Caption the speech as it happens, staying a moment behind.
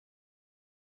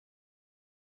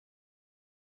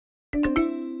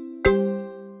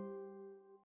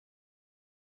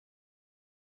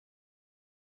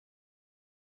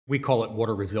we call it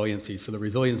water resiliency. So the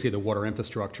resiliency of the water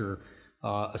infrastructure,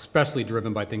 especially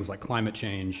driven by things like climate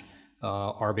change,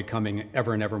 are becoming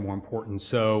ever and ever more important.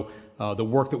 So the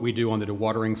work that we do on the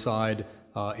dewatering side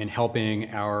in helping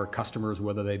our customers,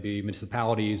 whether they be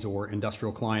municipalities or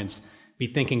industrial clients, be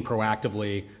thinking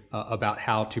proactively about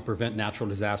how to prevent natural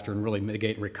disaster and really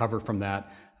mitigate and recover from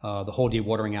that. The whole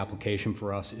dewatering application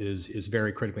for us is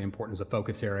very critically important as a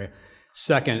focus area.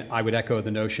 Second, I would echo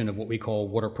the notion of what we call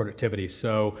water productivity.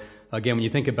 So again, when you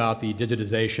think about the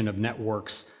digitization of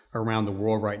networks around the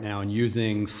world right now and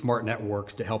using smart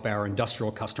networks to help our industrial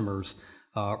customers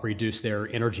reduce their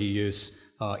energy use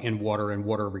in water and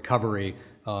water recovery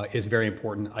is very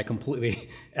important. I completely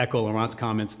echo Laurent's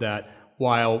comments that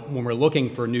while when we're looking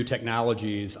for new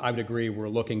technologies, I would agree we're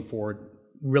looking for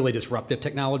really disruptive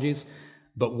technologies,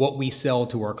 but what we sell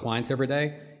to our clients every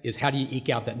day is how do you eke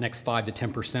out that next 5 to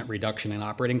 10% reduction in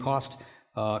operating cost,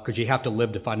 because you have to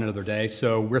live to fight another day.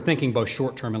 So we're thinking both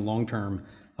short-term and long-term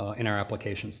in our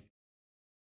applications.